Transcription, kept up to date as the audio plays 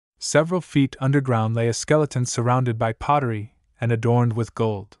Several feet underground lay a skeleton surrounded by pottery and adorned with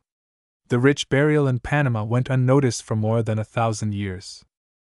gold. The rich burial in Panama went unnoticed for more than 1,000 years.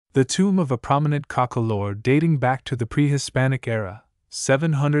 The tomb of a prominent Coclé lord dating back to the pre-Hispanic era,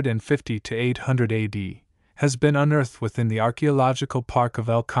 750 to 800 AD, has been unearthed within the archaeological park of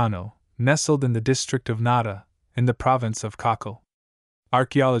El Caño, nestled in the district of Natá, in the province of Coclé.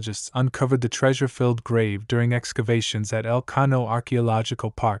 Archaeologists uncovered the treasure-filled grave during excavations at El Caño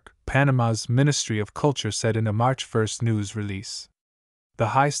Archaeological Park, Panama's Ministry of Culture said in a March 1 news release. The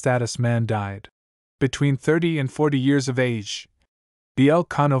high-status man died between 30 and 40 years of age, the El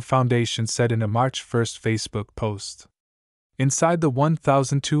Caño Foundation said in a March 1 Facebook post. Inside the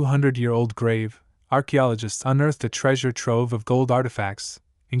 1,200-year-old grave, archaeologists unearthed a treasure trove of gold artifacts,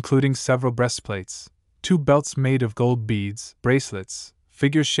 including several breastplates, 2 belts made of gold beads, bracelets,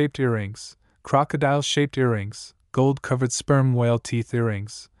 figure-shaped earrings, crocodile-shaped earrings, gold-covered sperm whale teeth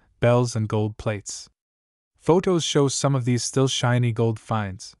earrings, bells and gold plates. Photos show some of these still shiny gold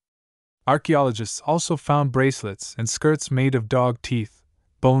finds. Archaeologists also found bracelets and skirts made of dog teeth,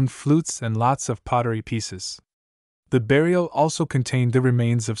 bone flutes and lots of pottery pieces. The burial also contained the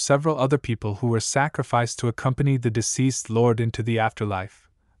remains of several other people who were sacrificed to accompany the deceased lord into the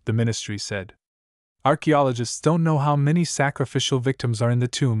afterlife, the ministry said. Archaeologists don't know how many sacrificial victims are in the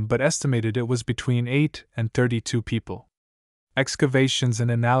tomb but estimated it was between 8 and 32 people. Excavations and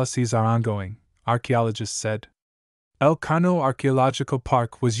analyses are ongoing, archaeologists said. El Caño Archaeological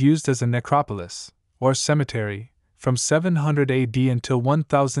Park was used as a necropolis, or cemetery, from 700 AD until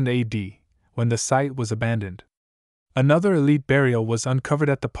 1000 AD, when the site was abandoned. Another elite burial was uncovered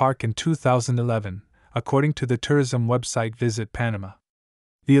at the park in 2011, according to the tourism website Visit Panama.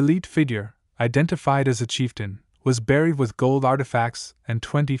 The elite figure, identified as a chieftain, was buried with gold artifacts and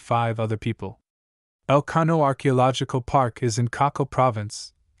 25 other people. El Caño Archaeological Park is in Coclé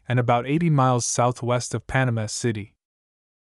Province, and about 80 miles southwest of Panama City.